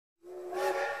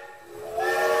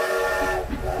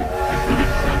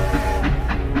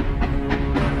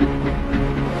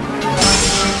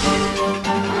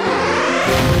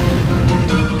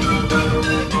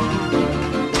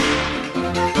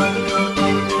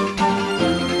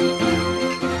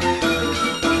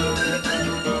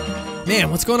Man,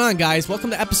 what's going on, guys? Welcome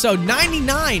to episode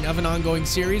 99 of an ongoing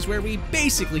series where we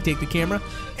basically take the camera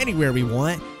anywhere we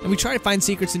want and we try to find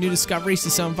secrets and new discoveries to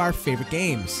some of our favorite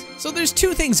games. So there's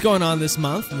two things going on this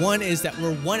month. One is that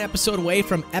we're one episode away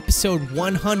from episode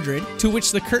 100, to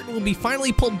which the curtain will be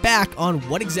finally pulled back on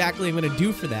what exactly I'm going to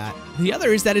do for that. The other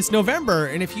is that it's November,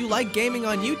 and if you like gaming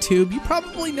on YouTube, you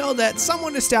probably know that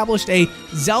someone established a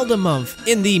Zelda Month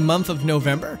in the month of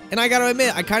November. And I gotta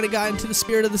admit, I kind of got into the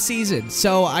spirit of the season,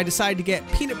 so I decided to get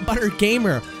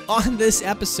PeanutButterGamer on this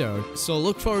episode. So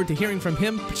look forward to hearing from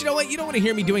him. But you know what? You don't want to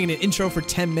hear me doing an intro for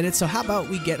 10 minutes, so how about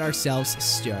we get ourselves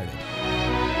started?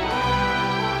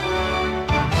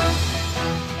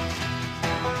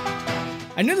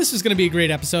 I knew this was going to be a great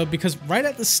episode because right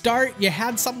at the start, you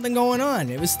had something going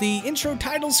on. It was the intro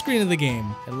title screen of the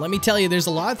game. And let me tell you, there's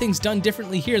a lot of things done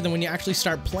differently here than when you actually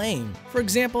start playing. For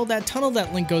example, that tunnel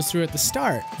that Link goes through at the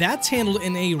start, that's handled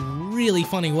in a really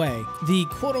funny way. The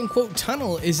quote-unquote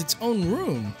tunnel is its own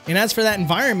room. And as for that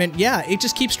environment, yeah, it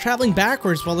just keeps traveling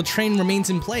backwards while the train remains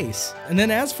in place. And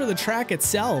then as for the track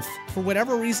itself, for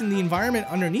whatever reason, the environment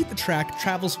underneath the track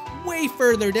travels way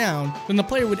further down than the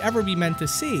player would ever be meant to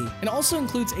see. And also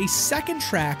includes a second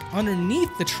track underneath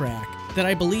the track that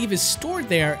I believe is stored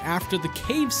there after the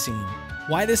cave scene.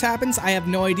 Why this happens, I have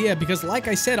no idea, because like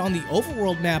I said, on the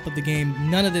overworld map of the game,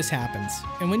 none of this happens.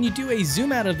 And when you do a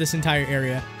zoom out of this entire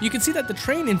area, you can see that the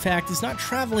train, in fact, is not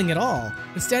traveling at all.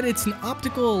 Instead, it's an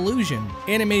optical illusion,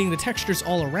 animating the textures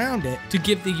all around it to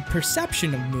give the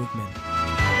perception of movement.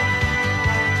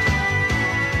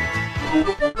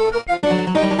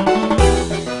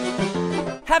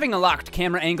 Having a locked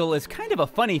camera angle is kind of a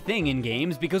funny thing in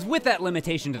games because with that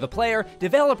limitation to the player,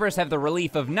 developers have the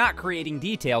relief of not creating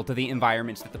detail to the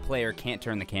environments that the player can't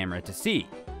turn the camera to see.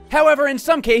 However, in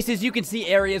some cases you can see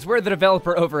areas where the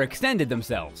developer overextended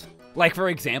themselves. Like for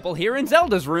example, here in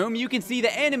Zelda's room, you can see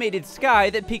the animated sky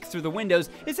that peeks through the windows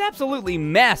is absolutely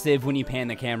massive when you pan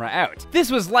the camera out. This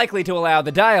was likely to allow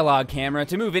the dialogue camera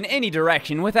to move in any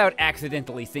direction without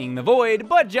accidentally seeing the void,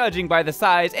 but judging by the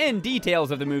size and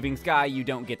details of the moving sky you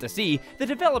don't get to see, the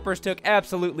developers took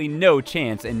absolutely no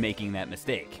chance in making that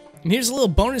mistake. And here's a little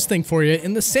bonus thing for you.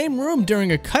 In the same room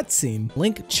during a cutscene,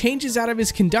 Link changes out of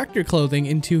his conductor clothing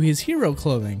into his hero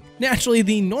clothing. Naturally,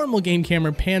 the normal game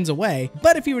camera pans away,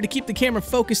 but if you were to keep the camera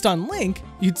focused on Link,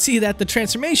 you'd see that the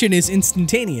transformation is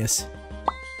instantaneous.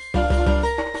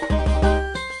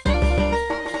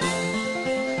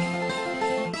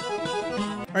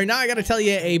 Alright, now I gotta tell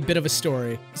you a bit of a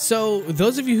story. So,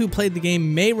 those of you who played the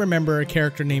game may remember a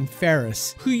character named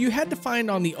Ferris, who you had to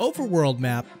find on the overworld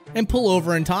map and pull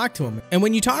over and talk to him. And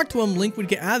when you talk to him, Link would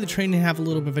get out of the train and have a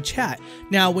little bit of a chat.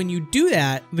 Now, when you do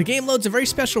that, the game loads a very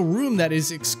special room that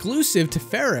is exclusive to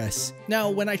Ferris. Now,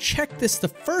 when I checked this the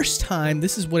first time,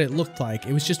 this is what it looked like.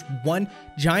 It was just one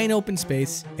giant open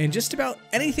space, and just about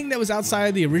anything that was outside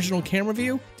of the original camera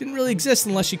view didn't really exist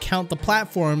unless you count the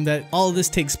platform that all of this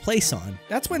takes place on.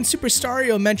 That's when Super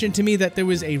Stario mentioned to me that there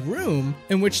was a room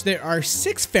in which there are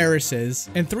 6 Ferrises,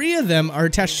 and 3 of them are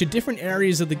attached to different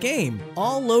areas of the game,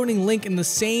 all loading Link in the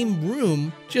same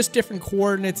room, just different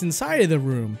coordinates inside of the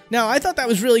room. Now, I thought that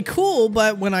was really cool,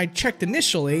 but when I checked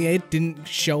initially, it didn't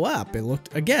show up. It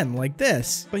looked, again, like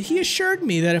this. But he assured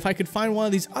me that if I could find one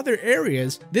of these other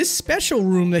areas, this special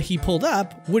room that he pulled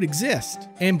up would exist.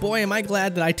 And boy, am I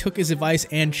glad that I took his advice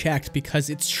and checked,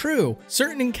 because it's true.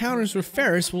 Certain encounters with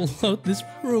Ferris will load this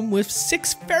room with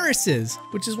 6 Ferrises,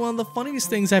 which is one of the funniest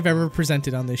things I've ever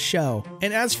presented on this show.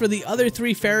 And as for the other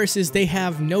 3 Ferrises, they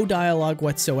have no dialogue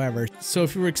whatsoever. So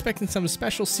if you were expecting some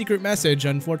special secret message,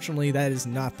 unfortunately that is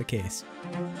not the case.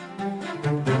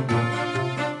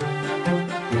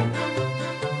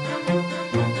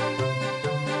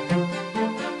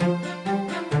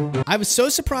 I was so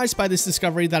surprised by this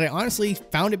discovery that I honestly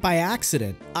found it by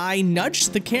accident. I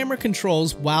nudged the camera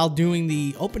controls while doing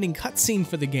the opening cutscene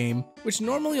for the game, which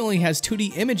normally only has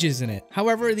 2D images in it.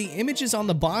 However, the images on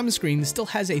the bottom screen still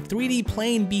has a 3D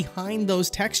plane behind those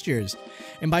textures.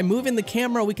 And by moving the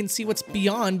camera, we can see what's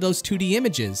beyond those 2D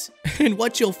images. And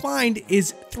what you'll find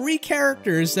is 3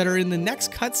 characters that are in the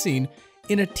next cutscene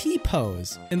in a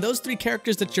T-pose. And those 3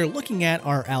 characters that you're looking at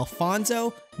are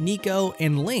Alfonso, Nico,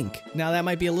 and Link. Now that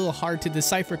might be a little hard to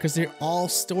decipher because they're all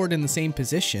stored in the same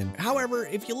position. However,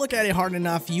 if you look at it hard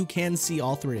enough, you can see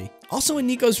all 3. Also in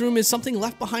Nico's room is something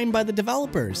left behind by the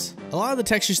developers. A lot of the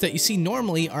textures that you see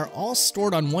normally are all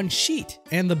stored on one sheet,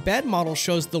 and the bed model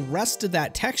shows the rest of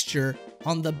that texture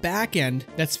on the back end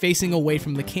that's facing away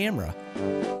from the camera.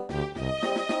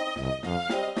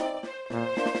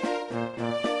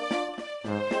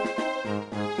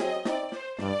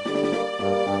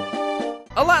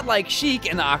 A lot like Sheik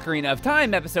in the Ocarina of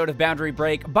Time episode of Boundary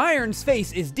Break, Byron's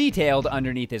face is detailed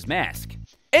underneath his mask.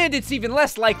 And it's even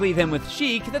less likely than with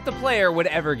Sheik that the player would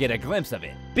ever get a glimpse of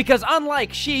it. Because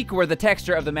unlike Sheik, where the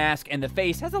texture of the mask and the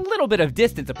face has a little bit of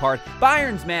distance apart,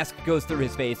 Byron's mask goes through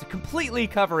his face, completely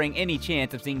covering any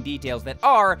chance of seeing details that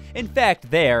are, in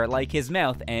fact, there, like his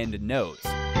mouth and nose.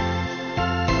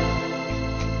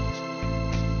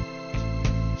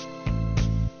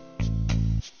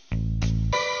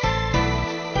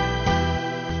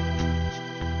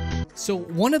 So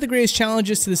one of the greatest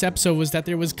challenges to this episode was that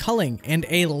there was culling, and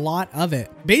a lot of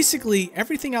it. Basically,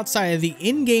 everything outside of the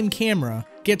in-game camera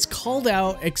gets culled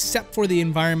out except for the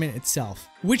environment itself,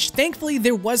 which thankfully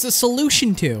there was a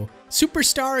solution to. Super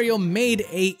Stario made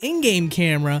a in-game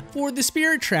camera for the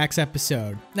Spirit Tracks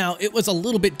episode. Now, it was a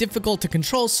little bit difficult to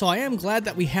control, so I am glad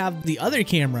that we have the other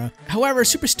camera. However,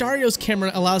 Super Stario's camera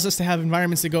allows us to have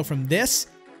environments that go from this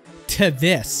to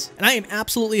this, and I am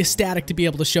absolutely ecstatic to be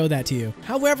able to show that to you.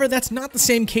 However, that's not the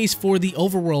same case for the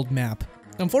overworld map.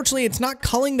 Unfortunately, it's not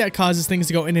culling that causes things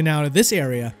to go in and out of this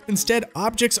area. Instead,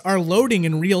 objects are loading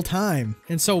in real time.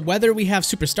 And so whether we have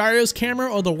Super Stario's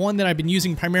camera or the one that I've been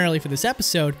using primarily for this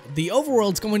episode, the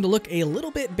overworld's going to look a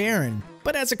little bit barren.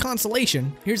 But as a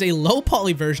consolation, here's a low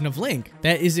poly version of Link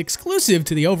that is exclusive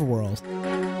to the overworld.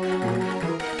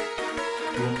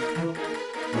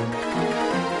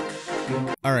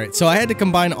 Alright, so I had to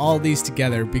combine all these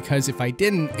together because if I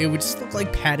didn't, it would just look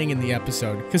like padding in the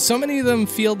episode. Because so many of them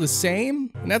feel the same,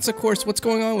 and that's of course what's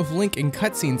going on with Link in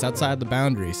cutscenes outside the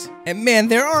boundaries. And man,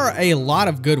 there are a lot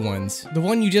of good ones. The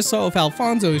one you just saw with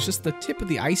Alfonso is just the tip of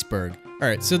the iceberg.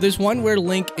 Alright, so there's one where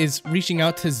Link is reaching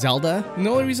out to Zelda, and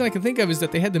the only reason I can think of is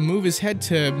that they had to move his head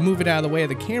to move it out of the way of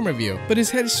the camera view, but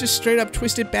his head is just straight up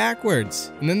twisted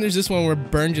backwards. And then there's this one where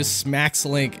Byrne just smacks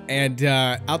Link, and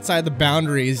outside the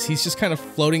boundaries, he's just kind of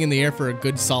floating in the air for a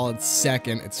good solid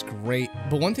second. It's great.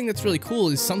 But one thing that's really cool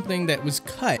is something that was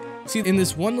cut. See, in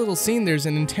this one little scene, there's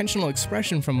an intentional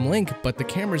expression from Link, but the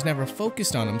camera's never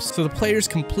focused on him, so the players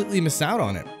completely miss out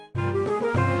on it.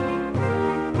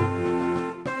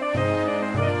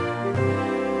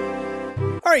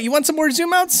 Alright, you want some more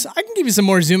zoom outs? I can give you some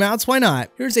more zoom outs, why not?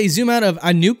 Here's a zoom out of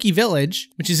Anuki Village,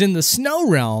 which is in the Snow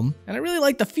Realm, and I really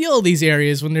like the feel of these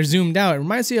areas when they're zoomed out. It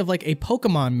reminds me of like a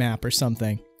Pokemon map or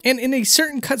something. And in a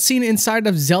certain cutscene inside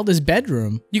of Zelda's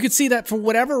bedroom, you could see that for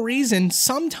whatever reason,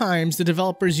 sometimes the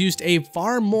developers used a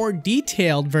far more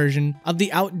detailed version of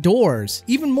the outdoors,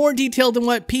 even more detailed than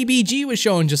what PBG was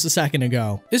showing just a second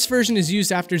ago. This version is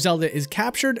used after Zelda is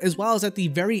captured, as well as at the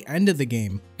very end of the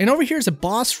game. And over here is a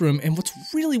boss room, and what's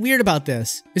really weird about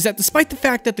this is that despite the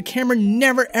fact that the camera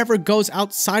never ever goes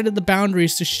outside of the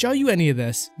boundaries to show you any of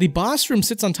this, the boss room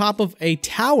sits on top of a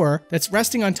tower that's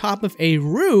resting on top of a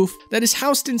roof that is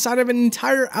housed inside of an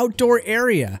entire outdoor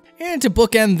area. And to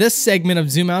bookend this segment of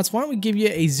zoom outs, why don't we give you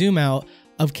a zoom out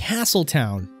of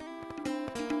Castletown.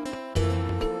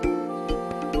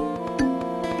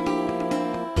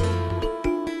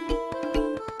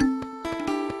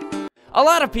 A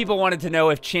lot of people wanted to know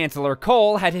if Chancellor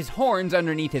Cole had his horns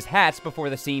underneath his hats before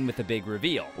the scene with the big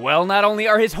reveal. Well, not only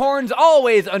are his horns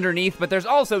always underneath, but there's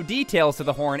also details to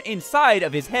the horn inside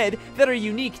of his head that are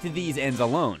unique to these ends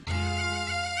alone.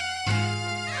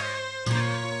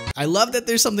 I love that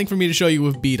there's something for me to show you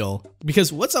with Beetle,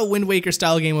 because what's a Wind Waker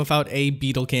style game without a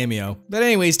Beetle cameo? But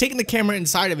anyways, taking the camera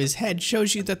inside of his head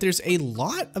shows you that there's a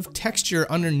lot of texture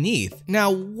underneath. Now,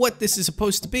 what this is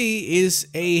supposed to be is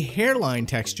a hairline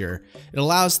texture. It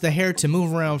allows the hair to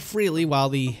move around freely while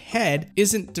the head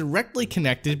isn't directly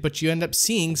connected, but you end up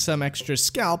seeing some extra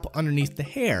scalp underneath the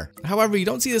hair. However, you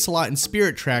don't see this a lot in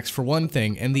Spirit Tracks for one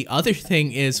thing, and the other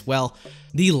thing is, well,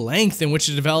 the length in which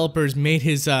the developers made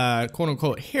his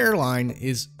quote-unquote hairline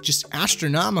is just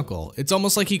astronomical. It's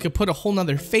almost like you could put a whole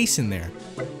nother face in there.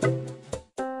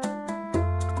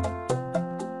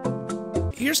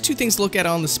 Here's two things to look at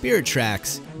on the Spirit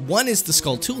Tracks. One is the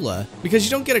Skulltula, because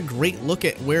you don't get a great look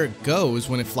at where it goes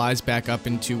when it flies back up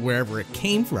into wherever it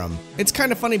came from. It's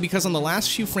kind of funny because on the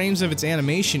last few frames of its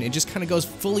animation, it just kind of goes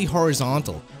fully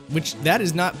horizontal, which that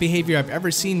is not behavior I've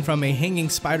ever seen from a hanging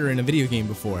spider in a video game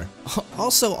before.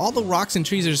 Also, all the rocks and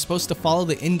trees are supposed to follow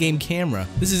the in-game camera.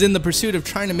 This is in the pursuit of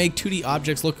trying to make 2D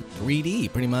objects look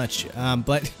 3D, pretty much.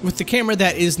 But with the camera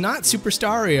that is not Super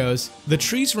Stario's, the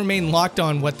trees remain locked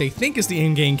on what they think is the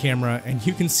in-game camera, and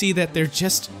you can see that they're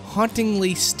just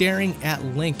hauntingly staring at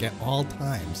Link at all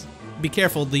times. Be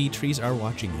careful, the trees are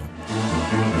watching you.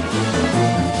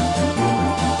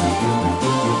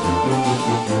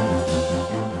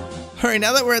 Alright,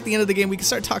 now that we're at the end of the game, we can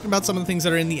start talking about some of the things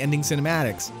that are in the ending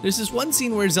cinematics. There's this one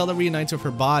scene where Zelda reunites with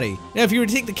her body. Now, if you were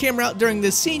to take the camera out during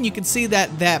this scene, you can see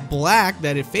that that black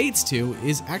that it fades to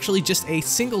is actually just a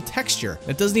single texture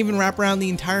that doesn't even wrap around the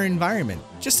entire environment.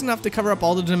 Just enough to cover up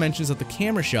all the dimensions of the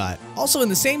camera shot. Also, in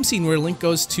the same scene where Link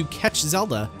goes to catch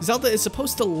Zelda, Zelda is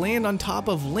supposed to land on top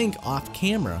of Link off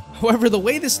camera. However, the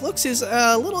way this looks is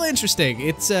a little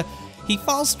interesting. He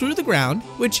falls through the ground,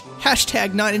 which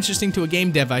hashtag not interesting to a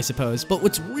game dev, I suppose. But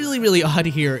what's really odd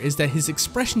here is that his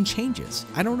expression changes.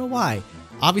 I don't know why.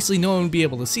 Obviously, no one would be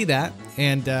able to see that,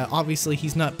 and obviously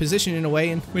he's not positioned in a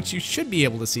way in which you should be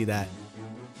able to see that.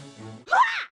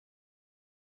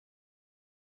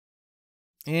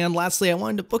 And lastly, I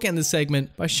wanted to bookend this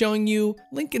segment by showing you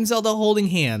Link and Zelda holding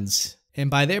hands. And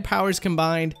by their powers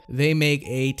combined, they make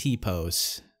a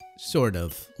T-pose. Sort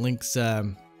of.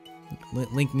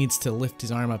 Link needs to lift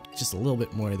his arm up just a little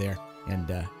bit more there. And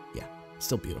yeah,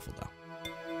 still beautiful though.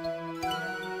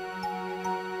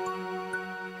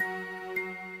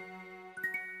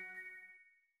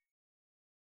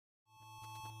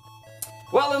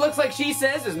 Well, it looks like She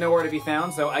Says is nowhere to be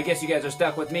found, so I guess you guys are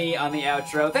stuck with me on the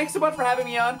outro. Thanks so much for having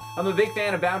me on. I'm a big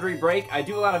fan of Boundary Break. I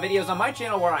do a lot of videos on my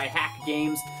channel where I hack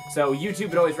games, so YouTube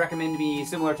would always recommend me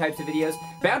similar types of videos.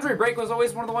 Boundary Break was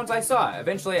always one of the ones I saw.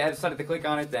 Eventually, I decided to click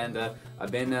on it, and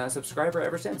I've been a subscriber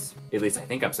ever since. At least I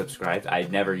think I'm subscribed. I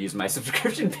never use my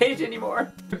subscription page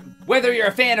anymore. Whether you're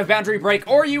a fan of Boundary Break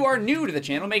or you are new to the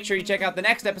channel, make sure you check out the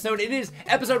next episode. It is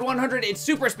episode 100. It's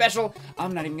super special.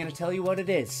 I'm not even going to tell you what it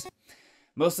is.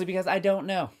 Mostly because I don't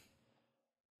know.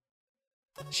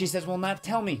 She Says will not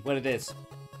tell me what it is.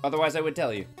 Otherwise, I would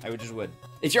tell you. I just would.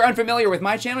 If you're unfamiliar with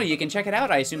my channel, you can check it out.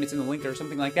 I assume it's in the link or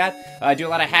something like that. I do a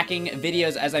lot of hacking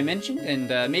videos, as I mentioned,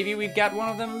 and maybe we've got one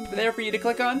of them there for you to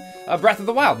click on. Breath of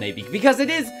the Wild, maybe, because it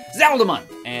is Zelda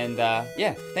Month. And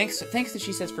yeah, thanks to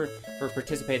She Says for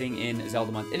participating in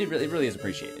Zelda Month. It really is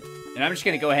appreciated. And I'm just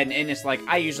gonna go ahead and end this like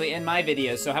I usually end my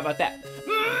videos, so how about that?